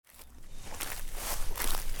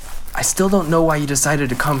I still don't know why you decided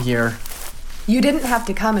to come here. You didn't have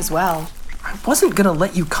to come as well. I wasn't gonna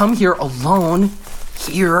let you come here alone.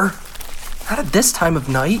 Here. Not at this time of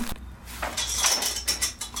night.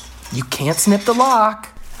 You can't snip the lock.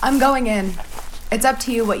 I'm going in. It's up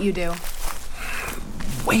to you what you do.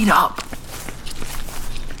 Wait up.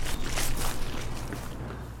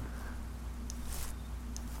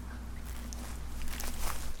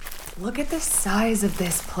 Look at the size of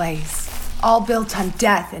this place. All built on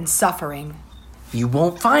death and suffering. You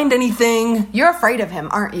won't find anything. You're afraid of him,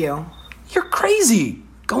 aren't you? You're crazy.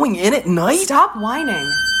 Going in at night? Stop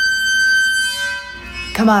whining.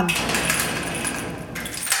 Come on.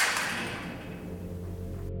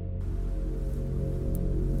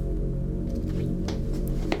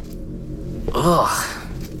 Ugh.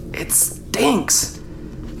 It stinks.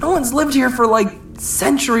 No one's lived here for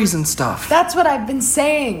centuries and stuff. That's what I've been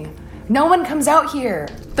saying. No one comes out here.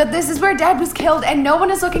 But this is where Dad was killed, and no one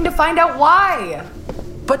is looking to find out why.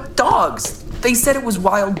 But dogs. They said it was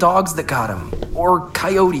wild dogs that got him. Or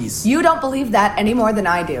coyotes. You don't believe that any more than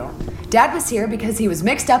I do. Dad was here because he was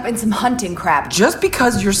mixed up in some hunting crap. Just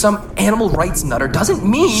because you're some animal rights nutter doesn't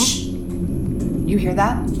mean... Shh. You hear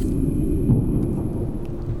that?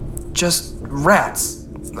 Just rats.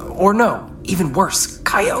 Or no, even worse,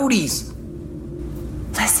 coyotes.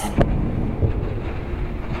 Listen.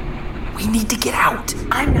 We need to get out.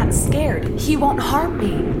 I'm not scared. He won't harm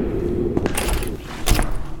me.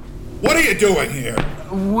 What are you doing here?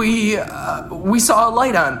 We saw a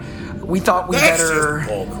light on. We thought we That's better... just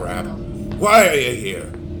bull crap. Why are you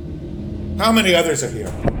here? How many others are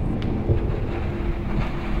here?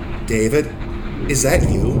 David, is that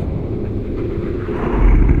you?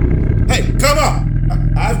 Hey, come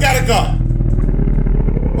on! I've got a gun!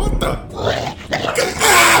 What the?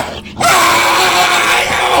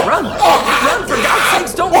 Run! Run, for God's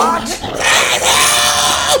sakes, don't watch!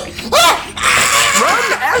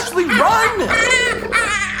 Run, Ashley, run!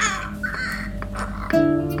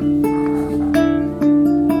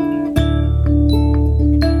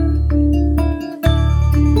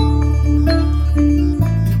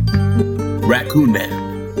 Raccoon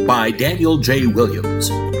Man by Daniel J. Williams.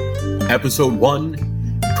 Episode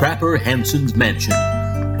 1, Trapper Hansen's Mansion.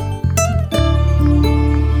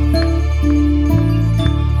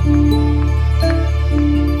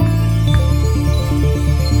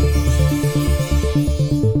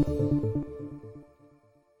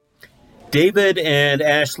 David and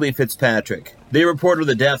Ashley Fitzpatrick. They reported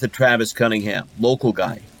the death of Travis Cunningham, local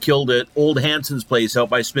guy, killed at Old Hansen's place out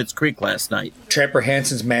by Smith's Creek last night. Trapper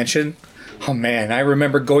Hansen's mansion? Oh man, I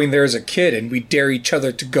remember going there as a kid and we'd dare each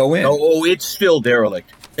other to go in. Oh, it's still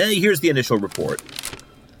derelict. Here's the initial report.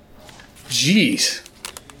 Jeez.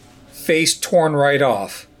 Face torn right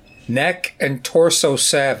off. Neck and torso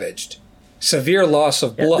savaged. Severe loss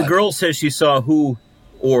of blood. The girl says she saw who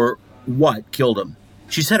or what killed him.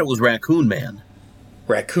 She said it was Raccoon Man.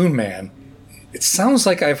 Raccoon Man? It sounds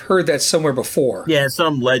like I've heard that somewhere before. Yeah,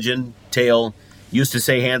 some legend, tale. Used to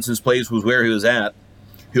say Hansen's place was where he was at.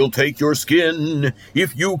 He'll take your skin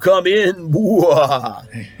if you come in.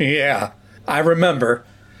 Yeah, I remember.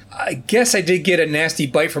 I guess I did get a nasty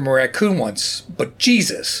bite from a raccoon once, but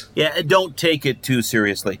Jesus. Yeah, don't take it too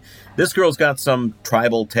seriously. This girl's got some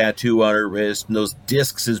tribal tattoo on her wrist and those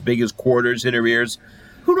discs as big as quarters in her ears.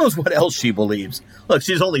 Who knows what else she believes? Look,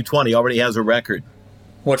 she's only 20, already has a record.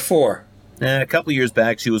 What for? A couple of years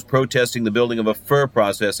back, she was protesting the building of a fur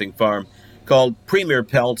processing farm called Premier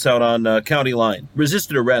Pelts out on County Line.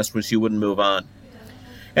 Resisted arrest when she wouldn't move on.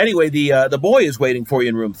 Anyway, the boy is waiting for you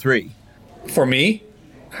in room 3. For me?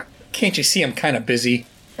 Can't you see I'm kind of busy?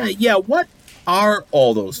 Yeah, what are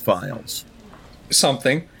all those files?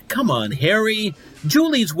 Something. Come on, Harry.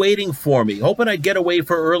 Julie's waiting for me, hoping I'd get away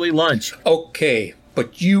for early lunch. Okay,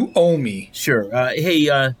 but you owe me. Sure. Hey,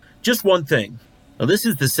 just one thing. Now, this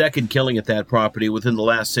is the second killing at that property within the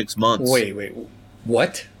last 6 months. Wait.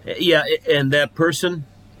 What? Yeah, and that person?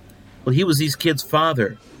 Well, he was these kids'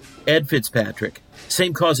 father, Ed Fitzpatrick.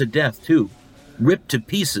 Same cause of death, too. Ripped to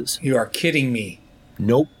pieces. You are kidding me.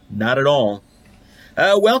 Nope, not at all.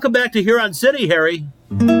 Welcome back to Huron City, Harry.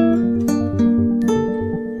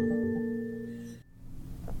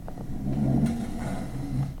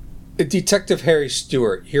 Detective Harry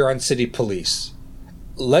Stewart, Huron City Police.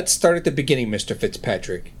 Let's start at the beginning, Mr.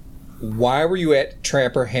 Fitzpatrick. Why were you at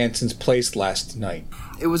Trapper Hansen's place last night?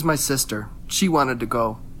 It was my sister. She wanted to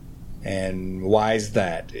go. And why's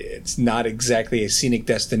that? It's not exactly a scenic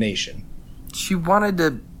destination. She wanted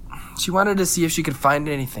to see if she could find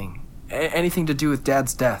anything. Anything to do with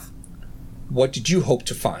Dad's death. What did you hope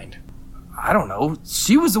to find? I don't know.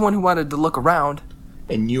 She was the one who wanted to look around.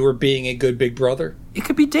 and you were being a good big brother? It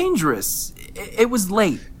could be dangerous. It was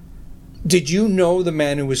late. Did you know the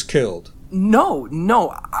man who was killed?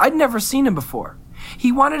 No, I'd never seen him before.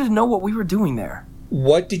 He wanted to know what we were doing there.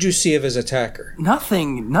 What did you see of his attacker?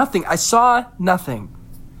 Nothing. I saw nothing.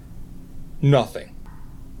 Nothing.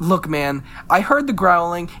 Look, man, I heard the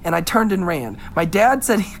growling and I turned and ran. My dad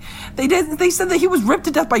said they said that he was ripped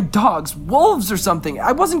to death by dogs, wolves or something.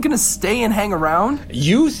 I wasn't gonna stay and hang around.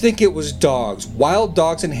 You think it was dogs, wild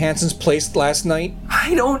dogs in Hanson's place last night?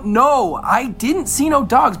 I don't know. I didn't see no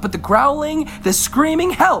dogs, but the growling, the screaming,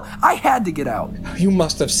 hell, I had to get out. You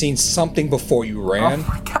must have seen something before you ran. Oh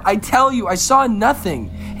my God, I tell you, I saw nothing.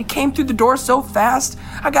 It came through the door so fast,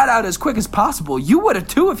 I got out as quick as possible. You would have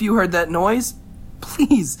too if you heard that noise.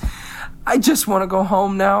 Please, I just want to go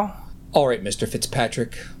home now. All right, Mr.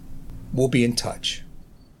 Fitzpatrick. We'll be in touch.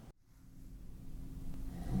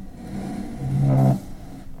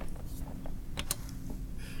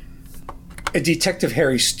 Detective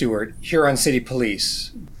Harry Stewart, Huron City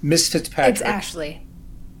Police. Miss Fitzpatrick. It's Ashley.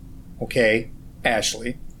 Okay,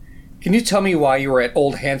 Ashley. Can you tell me why you were at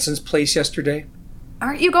old Hanson's place yesterday?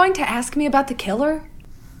 Aren't you going to ask me about the killer?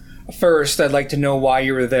 First, I'd like to know why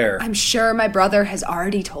you were there. I'm sure my brother has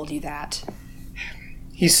already told you that.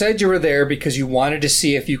 He said you were there because you wanted to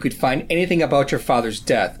see if you could find anything about your father's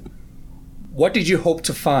death. What did you hope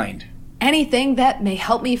to find? Anything that may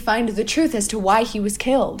help me find the truth as to why he was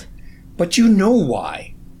killed. But you know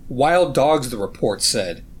why. Wild dogs, the report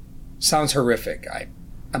said. Sounds horrific.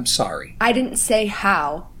 I'm sorry. I didn't say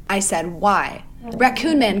how. I said why.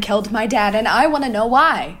 Raccoon Man killed my dad, and I want to know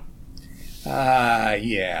why.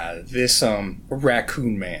 Yeah, this,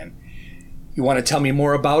 Raccoon Man. You want to tell me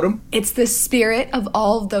more about him? It's the spirit of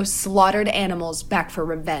all of those slaughtered animals back for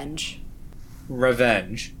revenge.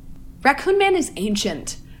 Revenge? Raccoon Man is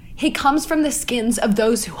ancient. He comes from the skins of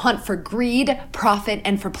those who hunt for greed, profit,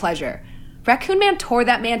 and for pleasure. Raccoon Man tore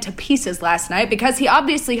that man to pieces last night because he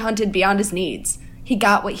obviously hunted beyond his needs. He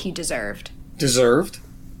got what he deserved. Deserved?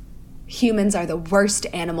 Humans are the worst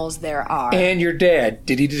animals there are. And your dad,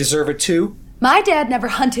 did he deserve it too? My dad never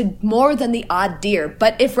hunted more than the odd deer,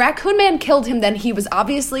 but if Raccoon Man killed him, then he was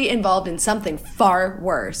obviously involved in something far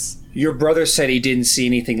worse. Your brother said he didn't see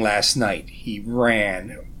anything last night. He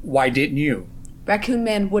ran. Why didn't you? Raccoon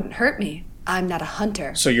Man wouldn't hurt me. I'm not a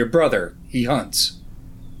hunter. So your brother, he hunts?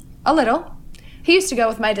 A little. He used to go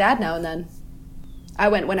with my dad now and then. I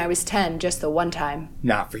went when I was 10, just the one time.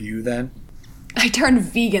 Not for you, then? I turned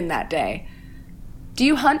vegan that day. Do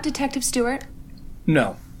you hunt, Detective Stewart?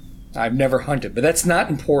 No. I've never hunted, but that's not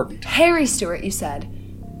important. Harry Stewart, you said.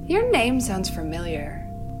 Your name sounds familiar.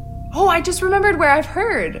 Oh, I just remembered where I've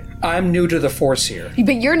heard. I'm new to the force here.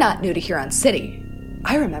 But you're not new to Huron City.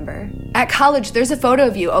 I remember. At college, there's a photo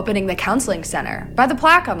of you opening the counseling center, by the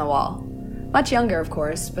plaque on the wall. Much younger, of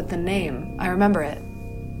course, but the name, I remember it.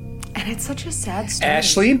 And it's such a sad story.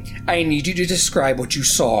 Ashley, I need you to describe what you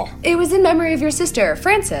saw. It was in memory of your sister,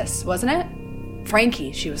 Frances, wasn't it?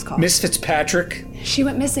 Frankie, she was called. Miss Fitzpatrick? She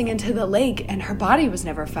went missing into the lake, and her body was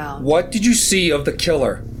never found. What did you see of the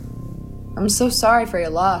killer? I'm so sorry for your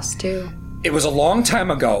loss, too. It was a long time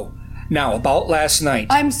ago. Now, about last night.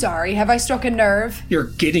 I'm sorry. Have I struck a nerve? You're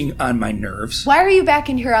getting on my nerves. Why are you back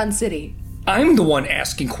in Huron City? I'm the one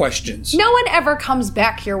asking questions. No one ever comes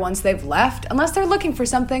back here once they've left, unless they're looking for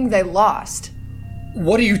something they lost.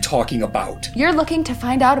 What are you talking about? You're looking to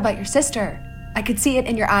find out about your sister. I could see it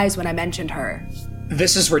in your eyes when I mentioned her.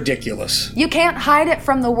 This is ridiculous. You can't hide it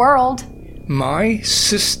from the world. My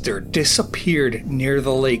sister disappeared near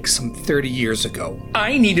the lake some 30 years ago.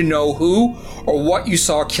 I need to know who or what you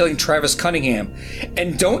saw killing Travis Cunningham.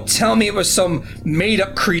 And don't tell me it was some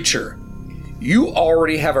made-up creature. You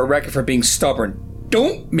already have a record for being stubborn.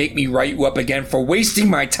 Don't make me write you up again for wasting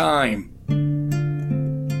my time.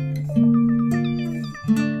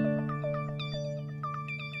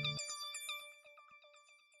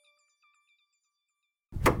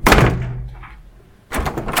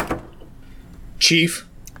 Chief?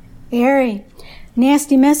 Harry,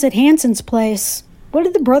 nasty mess at Hanson's place. What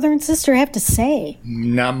did the brother and sister have to say?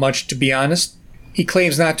 Not much, to be honest. He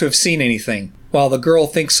claims not to have seen anything, while the girl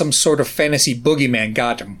thinks some sort of fantasy boogeyman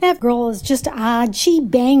got him. That girl is just odd. She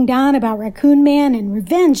banged on about Raccoon Man and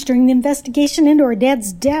revenge during the investigation into her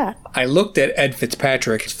dad's death. I looked at Ed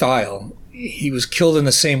Fitzpatrick's file. He was killed in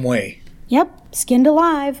the same way. Yep, skinned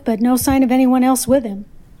alive, but no sign of anyone else with him.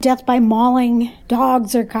 Death by mauling,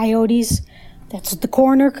 dogs or coyotes. That's what the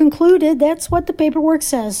coroner concluded. That's what the paperwork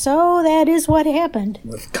says. So that is what happened.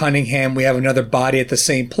 With Cunningham, we have another body at the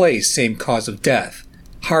same place, same cause of death.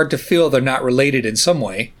 Hard to feel they're not related in some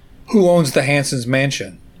way. Who owns the Hansons'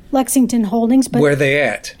 mansion? Lexington Holdings, but... Where they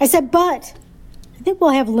at? I said but. I think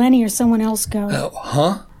we'll have Lenny or someone else go. Oh,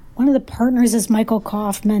 huh? One of the partners is Michael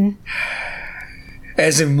Kaufman.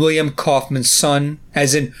 As in William Kaufman's son?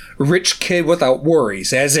 As in rich kid without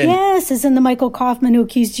worries? As in... Yes, as in the Michael Kaufman who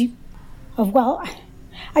accused you of, well,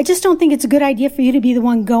 I just don't think it's a good idea for you to be the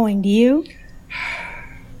one going, do you?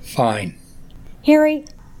 Fine. Harry,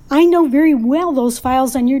 I know very well those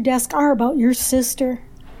files on your desk are about your sister.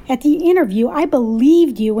 At the interview, I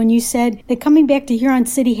believed you when you said that coming back to Huron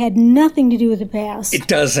City had nothing to do with the past. It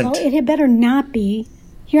doesn't. Well, it had better not be.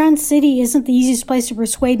 Huron City isn't the easiest place to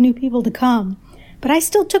persuade new people to come. But I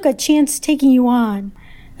still took a chance taking you on.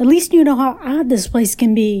 At least you know how odd this place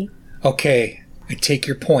can be. Okay, I take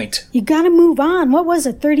your point. You gotta move on. What was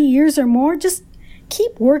it, 30 years or more? Just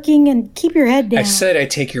keep working and keep your head down. I said I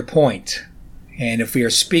take your point. And if we are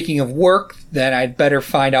speaking of work, then I'd better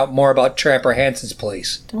find out more about Trapper Hansen's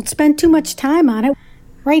place. Don't spend too much time on it.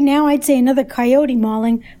 Right now, I'd say another coyote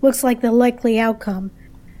mauling looks like the likely outcome.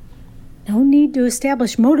 No need to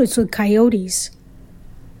establish motives with coyotes.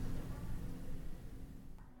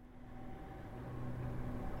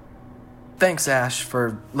 Thanks, Ash,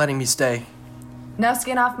 for letting me stay. No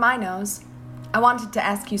skin off my nose. I wanted to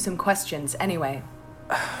ask you some questions anyway.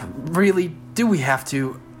 Really, do we have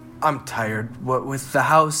to? I'm tired. What with the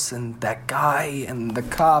house and that guy and the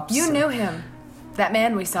cops. You knew him. That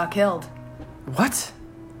man we saw killed. What?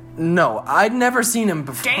 No, I'd never seen him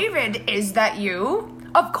before. David, is that you?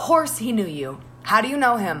 Of course he knew you. How do you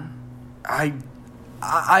know him? I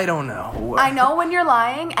don't know. I know when you're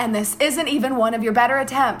lying, and this isn't even one of your better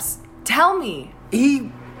attempts. Tell me.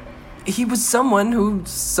 He was someone who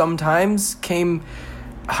sometimes came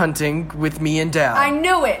hunting with me and Dad. I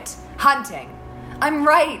knew it. Hunting. I'm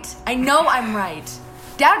right. I know I'm right.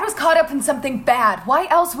 Dad was caught up in something bad. Why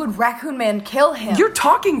else would Raccoon Man kill him? You're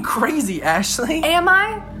talking crazy, Ashley. Am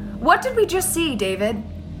I? What did we just see, David?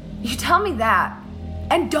 You tell me that.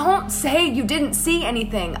 And don't say you didn't see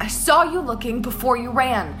anything. I saw you looking before you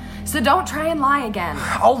ran. So don't try and lie again.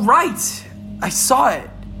 All right. I saw it.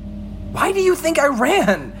 Why do you think I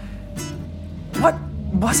ran? What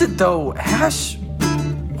was it, though, Ash?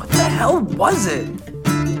 What the hell was it?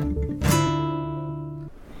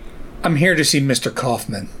 I'm here to see Mr.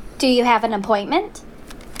 Kaufman. Do you have an appointment?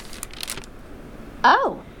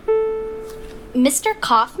 Oh. Mr.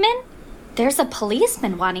 Kaufman? There's a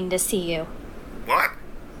policeman wanting to see you. What?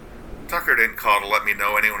 Tucker didn't call to let me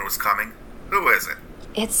know anyone was coming. Who is it?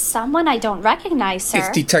 It's someone I don't recognize, sir. It's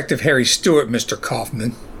Detective Harry Stewart, Mr.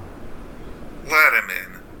 Kaufman. Let him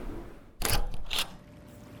in.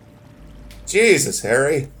 Jesus,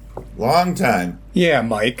 Harry. Long time. Yeah,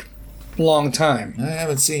 Mike. Long time. I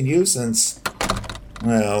haven't seen you since...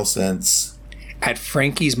 Well, since... At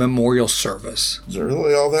Frankie's memorial service. Is it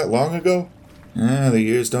really all that long ago? The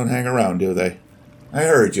years don't hang around, do they? I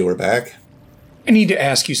heard you were back. I need to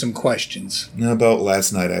ask you some questions. About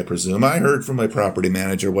last night, I presume. I heard from my property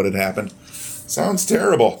manager what had happened. Sounds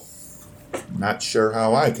terrible. Not sure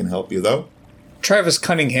how I can help you, though. Travis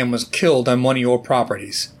Cunningham was killed on one of your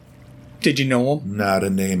properties. Did you know him? Not a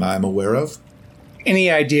name I'm aware of.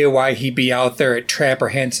 Any idea why he'd be out there at Trapper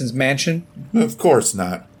Hansen's mansion? Of course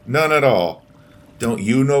not. None at all. Don't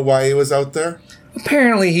you know why he was out there?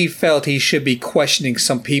 Apparently he felt he should be questioning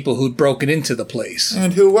some people who'd broken into the place.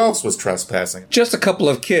 And who else was trespassing? Just a couple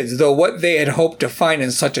of kids, though what they had hoped to find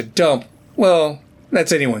in such a dump, well,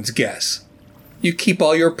 that's anyone's guess. You keep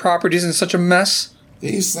all your properties in such a mess?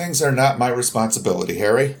 These things are not my responsibility,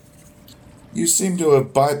 Harry. You seem to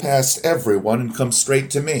have bypassed everyone and come straight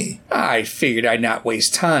to me. I figured I'd not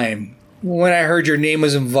waste time. When I heard your name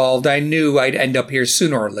was involved, I knew I'd end up here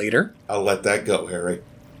sooner or later. I'll let that go, Harry.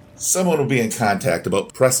 Someone will be in contact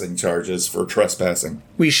about pressing charges for trespassing.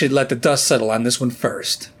 We should let the dust settle on this one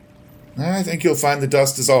first. I think you'll find the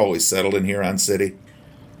dust is always settled in Huron City.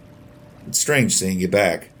 It's strange seeing you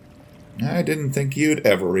back. I didn't think you'd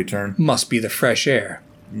ever return. Must be the fresh air.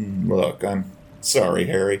 Look, I'm sorry,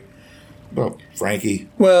 Harry. About Frankie.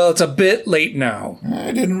 Well, it's a bit late now.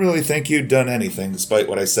 I didn't really think you'd done anything, despite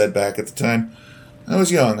what I said back at the time. I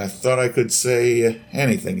was young. I thought I could say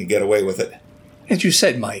anything and get away with it. As you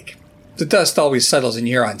said, Mike, the dust always settles in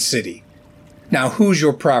Huron City. Now, who's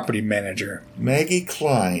your property manager? Maggie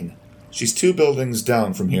Klein. She's 2 buildings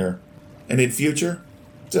down from here. And in future,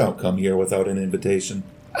 don't come here without an invitation.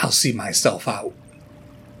 I'll see myself out.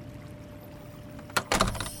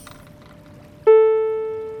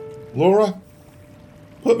 Laura,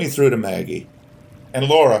 put me through to Maggie. And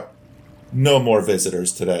Laura, no more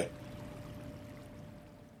visitors today.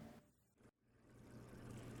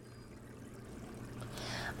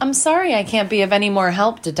 I'm sorry I can't be of any more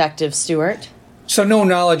help, Detective Stewart. So no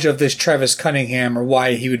knowledge of this Travis Cunningham or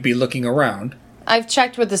why he would be looking around? I've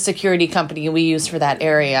checked with the security company we use for that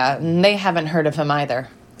area, and they haven't heard of him either.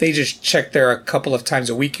 They just check there a couple of times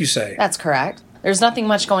a week, you say? That's correct. There's nothing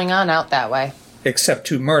much going on out that way. Except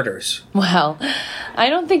 2 murders. Well, I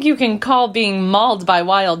don't think you can call being mauled by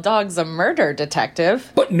wild dogs a murder,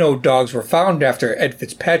 Detective. But no dogs were found after Ed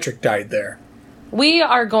Fitzpatrick died there. We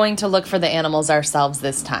are going to look for the animals ourselves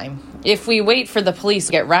this time. If we wait for the police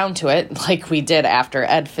to get round to it, like we did after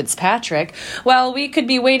Ed Fitzpatrick, well, we could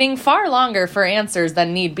be waiting far longer for answers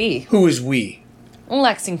than need be. Who is we?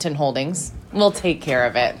 Lexington Holdings. We'll take care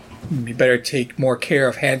of it. You better take more care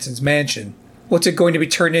of Hanson's mansion. What's it going to be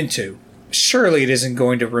turned into? Surely it isn't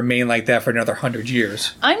going to remain like that for another 100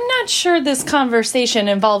 years. I'm not sure this conversation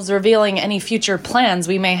involves revealing any future plans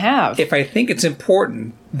we may have. If I think it's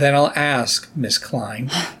important, then I'll ask, Miss Klein.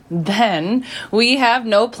 Then we have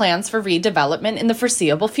no plans for redevelopment in the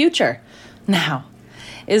foreseeable future. Now,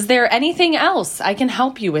 is there anything else I can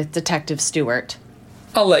help you with, Detective Stewart?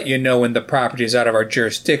 I'll let you know when the property is out of our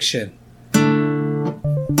jurisdiction.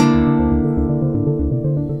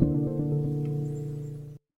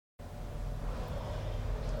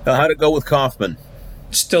 How'd it go with Kaufman?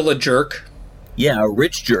 Still a jerk. Yeah, a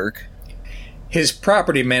rich jerk. His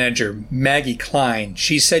property manager, Maggie Klein,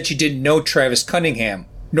 she said she didn't know Travis Cunningham,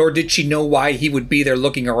 nor did she know why he would be there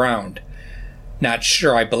looking around. Not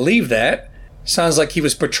sure I believe that. Sounds like he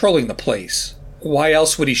was patrolling the place. Why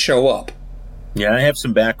else would he show up? Yeah, I have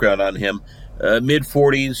some background on him.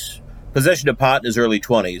 Mid-40s, possession of pot in his early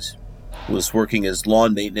 20s. Was working as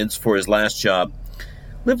lawn maintenance for his last job.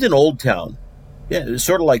 Lived in Old Town. Yeah,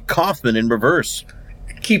 sort of like Kaufman in reverse.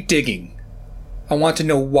 Keep digging. I want to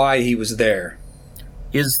know why he was there.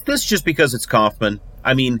 Is this just because it's Kaufman?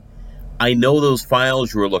 I mean, I know those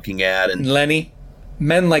files you were looking at and... Lenny,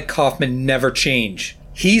 men like Kaufman never change.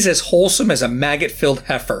 He's as wholesome as a maggot-filled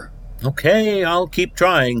heifer. Okay, I'll keep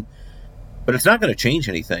trying. But it's not going to change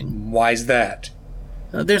anything. Why's that?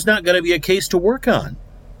 There's not going to be a case to work on.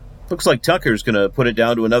 Looks like Tucker's going to put it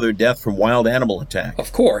down to another death from wild animal attack.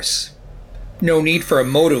 Of course. No need for a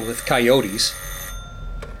motive with coyotes.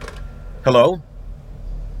 Hello?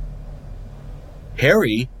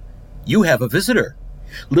 Harry, you have a visitor.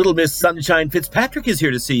 Little Miss Sunshine Fitzpatrick is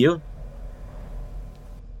here to see you.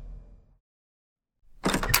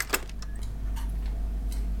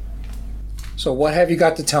 So what have you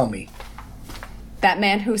got to tell me? That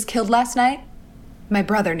man who was killed last night? My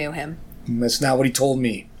brother knew him. That's not what he told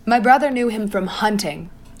me. My brother knew him from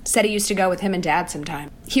hunting. Said he used to go with him and Dad sometime.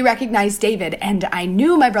 He recognized David, and I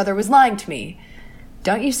knew my brother was lying to me.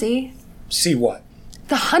 Don't you see? See what?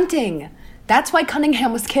 The hunting. That's why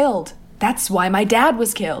Cunningham was killed. That's why my dad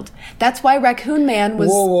was killed. That's why Raccoon Man was...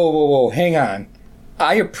 Whoa, hang on.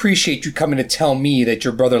 I appreciate you coming to tell me that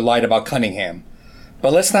your brother lied about Cunningham.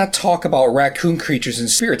 But let's not talk about raccoon creatures and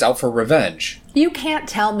spirits out for revenge. You can't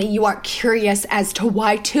tell me you aren't curious as to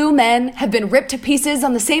why 2 men have been ripped to pieces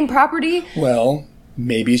on the same property? Well,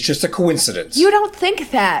 maybe it's just a coincidence. You don't think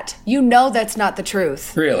that. You know that's not the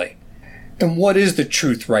truth. Really? And what is the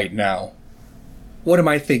truth right now? What am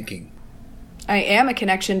I thinking? I am a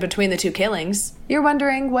connection between the 2 killings. You're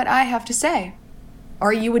wondering what I have to say.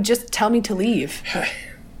 Or you would just tell me to leave.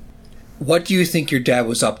 What do you think your dad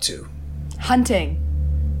was up to? Hunting.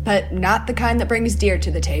 But not the kind that brings deer to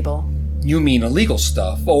the table. You mean illegal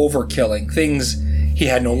stuff, overkilling, things he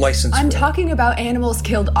had no license I'm for. talking about animals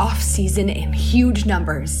killed off-season in huge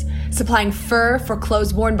numbers, supplying fur for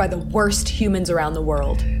clothes worn by the worst humans around the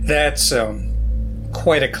world. That's,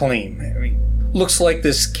 quite a claim. I mean, looks like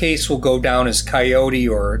this case will go down as coyote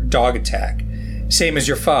or dog attack. Same as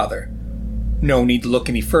your father. No need to look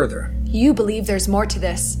any further. You believe there's more to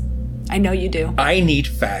this. I know you do. I need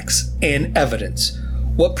facts and evidence.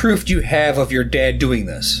 What proof do you have of your dad doing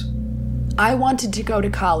this? I wanted to go to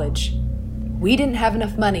college. We didn't have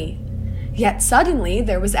enough money. Yet suddenly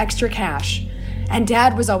there was extra cash. And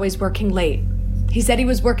Dad was always working late. He said he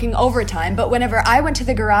was working overtime, but whenever I went to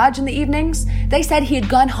the garage in the evenings, they said he had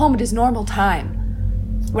gone home at his normal time.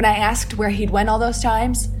 When I asked where he'd went all those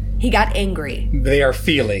times, he got angry. They are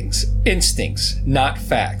feelings, instincts, not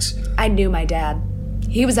facts. I knew my dad.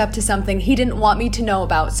 He was up to something he didn't want me to know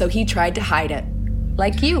about, so he tried to hide it.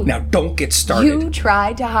 Like you. Now don't get started. You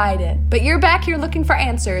tried to hide it, but you're back here looking for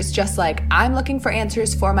answers, just like I'm looking for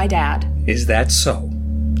answers for my dad. Is that so?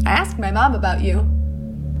 I asked my mom about you.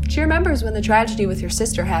 She remembers when the tragedy with your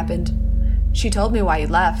sister happened. She told me why you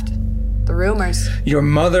left. The rumors. Your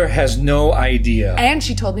mother has no idea. And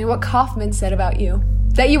she told me what Kaufman said about you.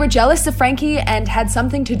 That you were jealous of Frankie and had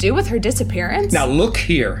something to do with her disappearance? Now look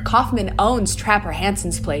here. Kaufman owns Trapper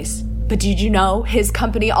Hanson's place. But did you know his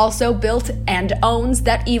company also built and owns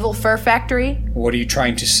that evil fur factory? What are you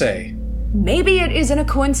trying to say? Maybe it isn't a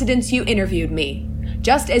coincidence you interviewed me.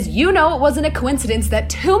 Just as you know it wasn't a coincidence that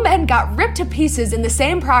two men got ripped to pieces in the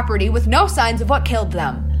same property with no signs of what killed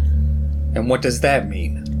them. And what does that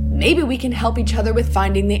mean? Maybe we can help each other with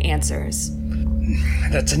finding the answers.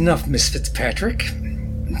 That's enough, Miss Fitzpatrick.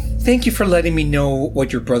 Thank you for letting me know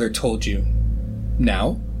what your brother told you.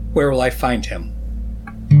 Now, where will I find him?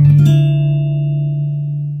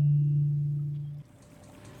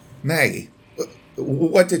 Maggie,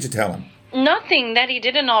 what did you tell him? Nothing that he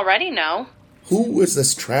didn't already know. Who is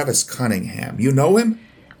this Travis Cunningham? You know him?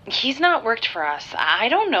 He's not worked for us. I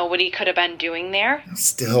don't know what he could have been doing there.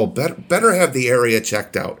 Still, better have the area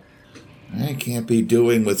checked out. I can't be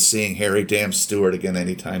doing with seeing Harry Dam Stewart again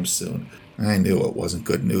anytime soon. I knew it wasn't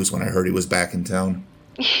good news when I heard he was back in town.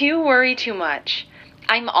 You worry too much.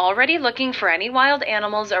 I'm already looking for any wild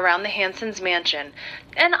animals around the Hansons' mansion,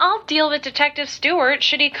 and I'll deal with Detective Stewart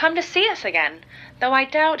should he come to see us again, though I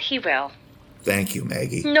doubt he will. Thank you,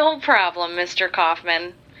 Maggie. No problem, Mr.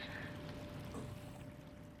 Kaufman.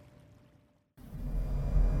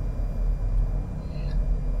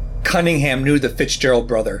 Cunningham knew the Fitzgerald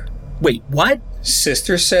brother. Wait, what?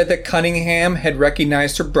 Sister said that Cunningham had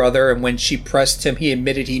recognized her brother, and when she pressed him, he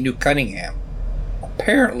admitted he knew Cunningham.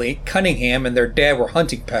 Apparently, Cunningham and their dad were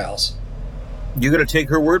hunting pals. You gonna take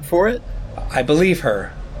her word for it? I believe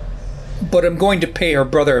her. But I'm going to pay her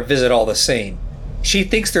brother a visit all the same. She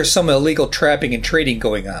thinks there's some illegal trapping and trading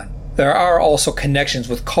going on. There are also connections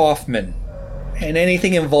with Kaufman. And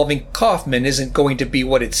anything involving Kaufman isn't going to be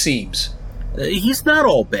what it seems. He's not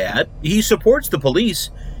all bad. He supports the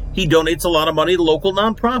police. He donates a lot of money to local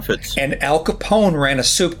nonprofits. And Al Capone ran a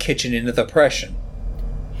soup kitchen in the Depression.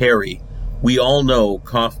 Harry, we all know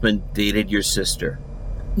Kaufman dated your sister.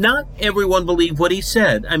 Not everyone believed what he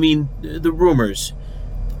said. I mean, the rumors.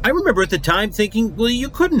 I remember at the time thinking, well, you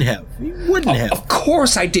couldn't have. You wouldn't have. Of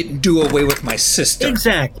course I didn't do away with my sister.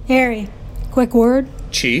 Exactly. Harry, quick word.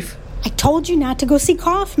 Chief? I told you not to go see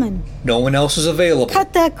Kaufman. No one else is available.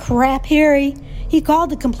 Cut that crap, Harry. He called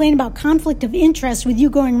to complain about conflict of interest with you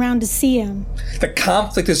going around to see him. The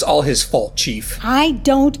conflict is all his fault, Chief. I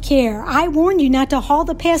don't care. I warned you not to haul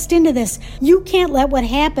the past into this. You can't let what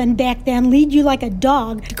happened back then lead you like a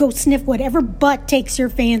dog to go sniff whatever butt takes your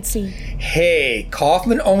fancy. Hey,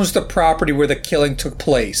 Kaufman owns the property where the killing took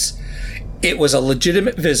place. It was a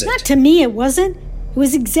legitimate visit. Not to me, it wasn't. It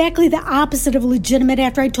was exactly the opposite of legitimate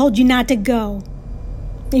after I told you not to go.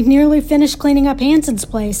 They've nearly finished cleaning up Hanson's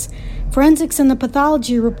place. Forensics and the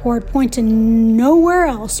pathology report point to nowhere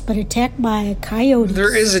else but attack by coyotes.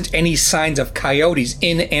 There isn't any signs of coyotes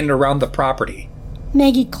in and around the property.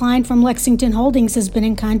 Maggie Klein from Lexington Holdings has been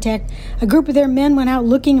in contact. A group of their men went out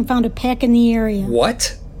looking and found a pack in the area.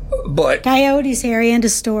 What? But... Coyotes, Harry, end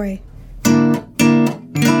of story.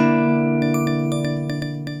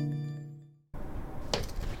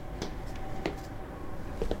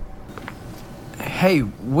 Hey,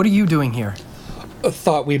 what are you doing here? I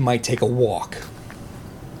thought we might take a walk.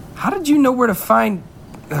 How did you know where to find...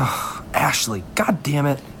 Ugh, Ashley, god damn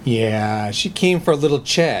it. Yeah, she came for a little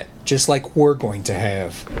chat, just like we're going to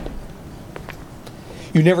have.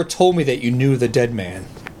 You never told me that you knew the dead man.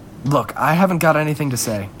 Look, I haven't got anything to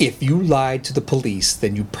say. If you lied to the police,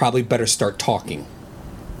 then you probably better start talking.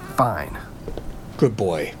 Fine. Good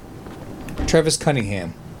boy. Travis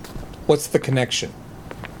Cunningham. What's the connection?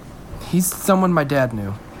 He's someone my dad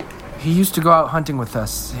knew. He used to go out hunting with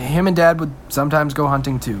us. Him and Dad would sometimes go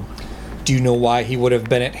hunting too. Do you know why he would have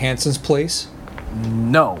been at Hanson's place?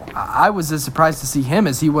 No, I was as surprised to see him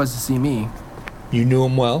as he was to see me. You knew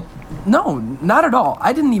him well? No, not at all.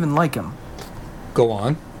 I didn't even like him. Go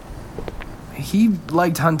on. He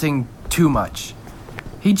liked hunting too much.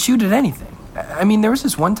 He'd shoot at anything. I mean, there was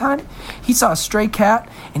this one time, he saw a stray cat,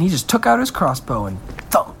 and he just took out his crossbow and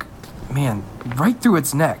thunk. Man, right through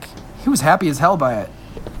its neck. He was happy as hell by it.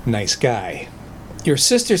 Nice guy. Your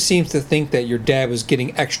sister seems to think that your dad was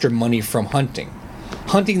getting extra money from hunting.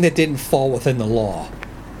 Hunting that didn't fall within the law.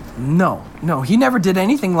 No, he never did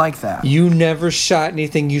anything like that. You never shot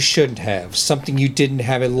anything you shouldn't have. Something you didn't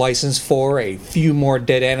have a license for, a few more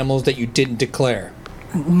dead animals that you didn't declare.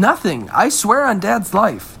 Nothing. I swear on Dad's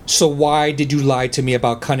life. So why did you lie to me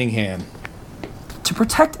about Cunningham? To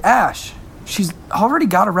protect Ash. She's already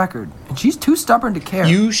got a record, and she's too stubborn to care.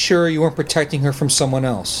 You sure you weren't protecting her from someone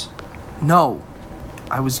else? No.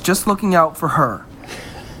 I was just looking out for her.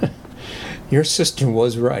 Your sister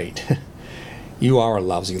was right. You are a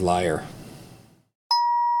lousy liar.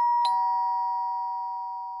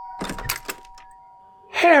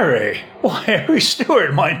 Harry! Why, Harry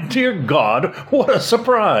Stewart, my dear God, what a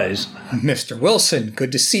surprise! Mr. Wilson,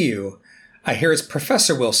 good to see you. I hear it's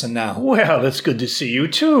Professor Wilson now. Well, it's good to see you,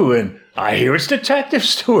 too, and I hear it's Detective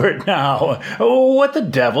Stewart now. Oh, what the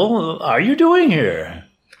devil are you doing here?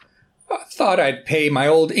 I thought I'd pay my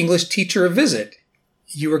old English teacher a visit.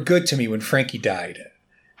 You were good to me when Frankie died.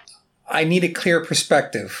 I need a clear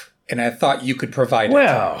perspective, and I thought you could provide it.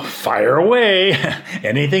 Well, fire away.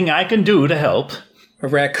 Anything I can do to help. A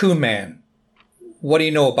raccoon man. What do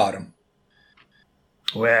you know about him?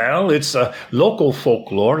 Well, it's a local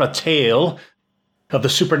folklore, a tale of the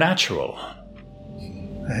supernatural.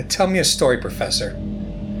 Tell me a story, Professor.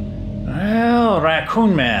 Well,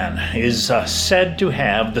 Raccoon Man is said to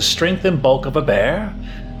have the strength and bulk of a bear,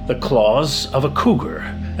 the claws of a cougar,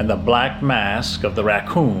 and the black mask of the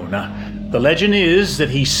raccoon. The legend is that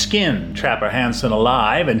he skinned Trapper Hansen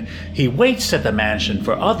alive, and he waits at the mansion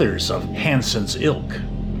for others of Hansen's ilk.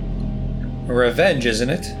 Revenge, isn't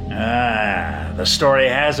it? The story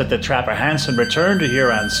has it that Trapper Hansen returned to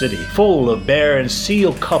Huron City, full of bear and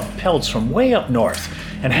seal cub pelts from way up north.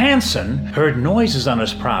 And Hansen heard noises on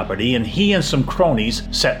his property, and he and some cronies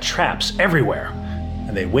set traps everywhere.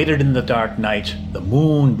 And they waited in the dark night, the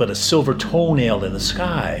moon but a silver toenail in the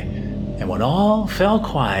sky. And when all fell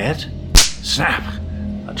quiet, snap,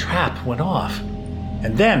 a trap went off.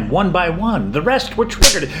 And then, one by one, the rest were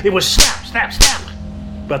triggered. It was snap, snap, snap.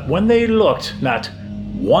 But when they looked, not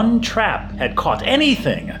one trap had caught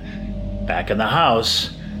anything. Back in the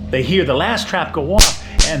house, they hear the last trap go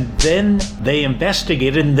off, and then they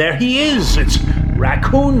investigated, and there he is. It's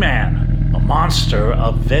Raccoon Man, a monster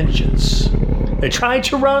of vengeance. They tried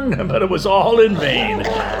to run, but it was all in vain.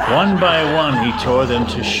 One by one, he tore them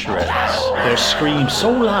to shreds. Their screams so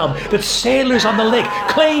loud that sailors on the lake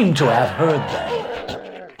claimed to have heard them.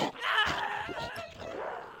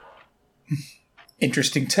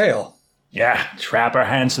 Interesting tale. Yeah, Trapper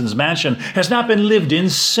Hansen's mansion has not been lived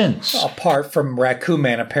in since. Apart from Raccoon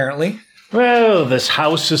Man, apparently. Well, this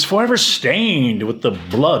house is forever stained with the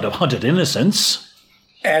blood of hunted innocents.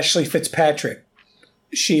 Ashley Fitzpatrick.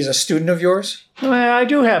 She's a student of yours? Well, I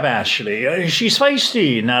do have Ashley. She's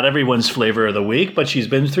feisty, not everyone's flavor of the week, but she's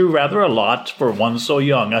been through rather a lot for one so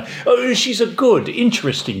young. She's a good,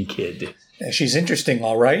 interesting kid. She's interesting,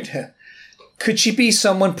 all right. Could she be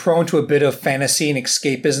someone prone to a bit of fantasy and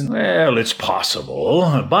escapism? Well, it's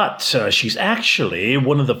possible, but she's actually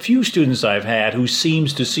one of the few students I've had who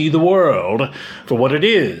seems to see the world for what it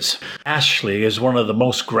is. Ashley is one of the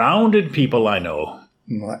most grounded people I know.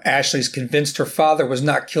 Well, Ashley's convinced her father was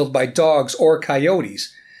not killed by dogs or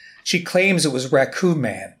coyotes. She claims it was Raccoon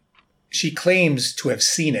Man. She claims to have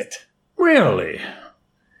seen it. Really?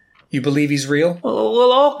 You believe he's real?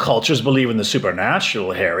 Well, all cultures believe in the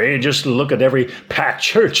supernatural, Harry. Just look at every packed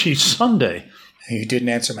church each Sunday. You didn't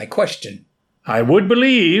answer my question. I would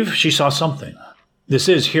believe she saw something. This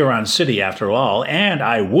is Huron City, after all, and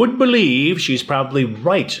I would believe she's probably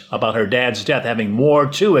right about her dad's death having more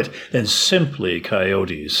to it than simply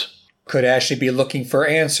coyotes. Could Ashley be looking for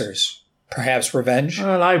answers? Perhaps revenge?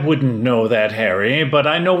 Well, I wouldn't know that, Harry, but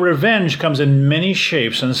I know revenge comes in many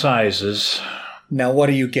shapes and sizes. Now, what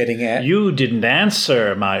are you getting at? You didn't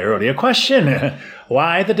answer my earlier question.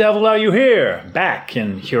 Why the devil are you here, back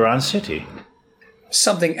in Huron City?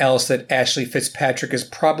 Something else that Ashley Fitzpatrick is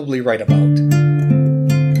probably right about.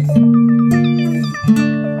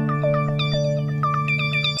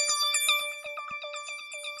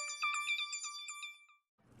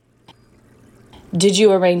 Did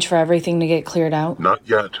you arrange for everything to get cleared out? Not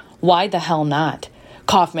yet. Why the hell not?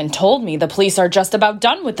 Kaufman told me the police are just about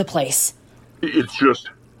done with the place. It's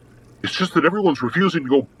just that everyone's refusing to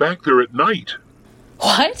go back there at night.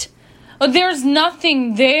 What? There's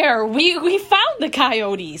nothing there. We found the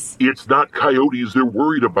coyotes. It's not coyotes they're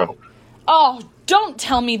worried about. Oh, don't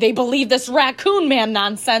tell me they believe this Raccoon Man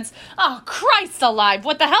nonsense. Oh, Christ alive,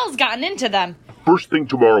 what the hell's gotten into them? First thing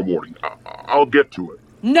tomorrow morning. I'll get to it.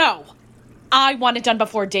 No. I want it done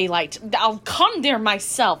before daylight. I'll come there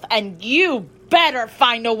myself, and you better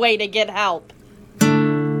find a way to get help.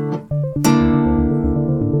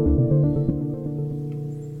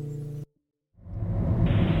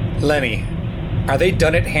 Lenny, are they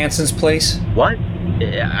done at Hansen's place? What?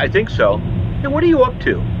 I think so. And what are you up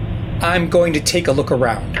to? I'm going to take a look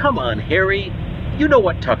around. Come on, Harry. You know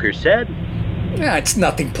what Tucker said. It's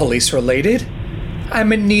nothing police-related.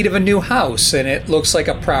 I'm in need of a new house, and it looks like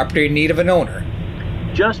a property in need of an owner.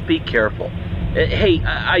 Just be careful. Hey,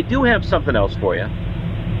 I do have something else for you.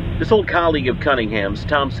 This old colleague of Cunningham's,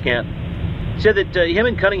 Tom Scanton, said that him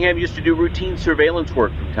and Cunningham used to do routine surveillance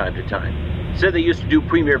work from time to time. Said they used to do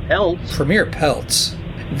Premier Pelts. Premier Pelts?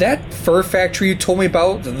 That fur factory you told me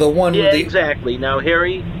about? The one Yeah, with the... exactly. Now,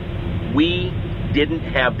 Harry, we didn't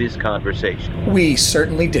have this conversation. We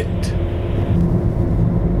certainly didn't.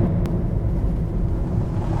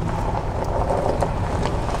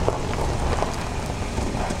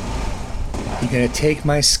 You gonna take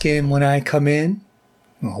my skin when I come in?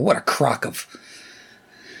 Oh, what a crock of...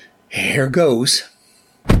 Here goes.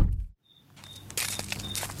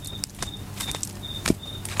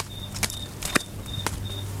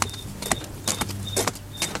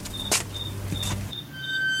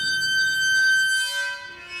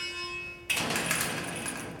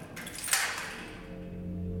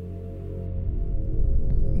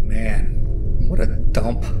 Man, what a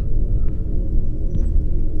dump.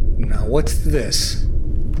 Now what's this?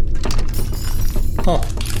 Huh.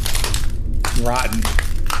 Rotten.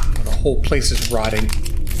 The whole place is rotting.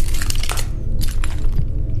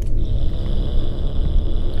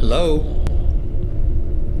 Hello?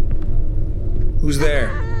 Who's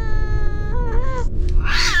there?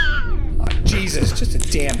 Oh, Jesus, just a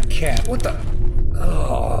damn cat. What the?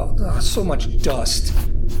 Oh, so much dust.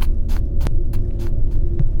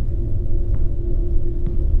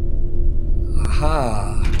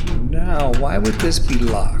 Aha. Now, why would this be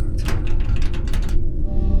locked?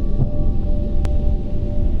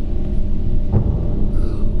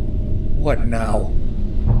 What now?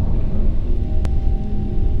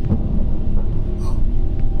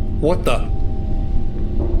 What the?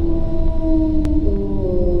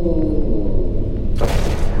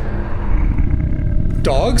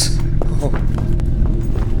 Dogs? Oh.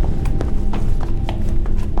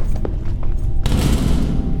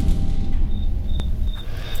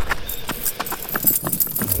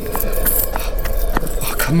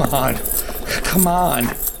 Oh, come on. Come on.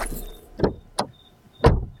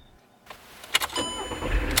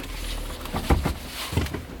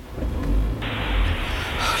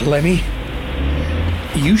 Lenny,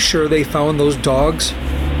 you sure they found those dogs?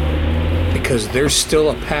 Because there's still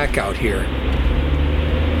a pack out here.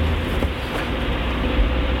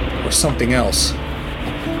 Or something else.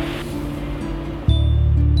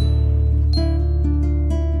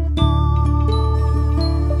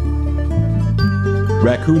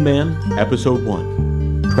 Raccoon Man, Episode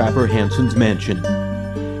 1, Trapper Hansen's Mansion.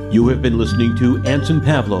 You have been listening to Anson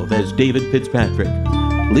Pavlov as David Fitzpatrick,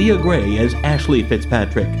 Leah Gray as Ashley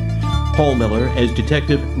Fitzpatrick, Paul Miller as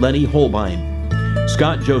Detective Lenny Holbein,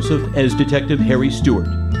 Scott Joseph as Detective Harry Stewart,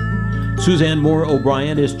 Suzanne Moore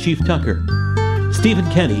O'Brien as Chief Tucker, Stephen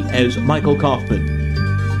Kenny as Michael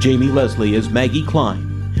Kaufman, Jamie Leslie as Maggie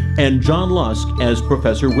Klein, and John Lusk as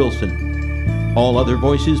Professor Wilson. All other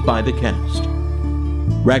voices by the cast.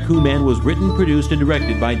 Raccoon Man was written, produced, and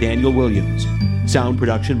directed by Daniel Williams. Sound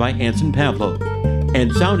production by Anson Pavlov.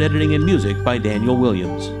 And sound editing and music by Daniel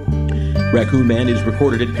Williams. Raccoon Man is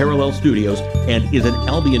recorded at Parallel Studios and is an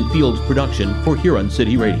Albion Fields production for Huron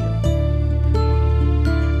City Radio.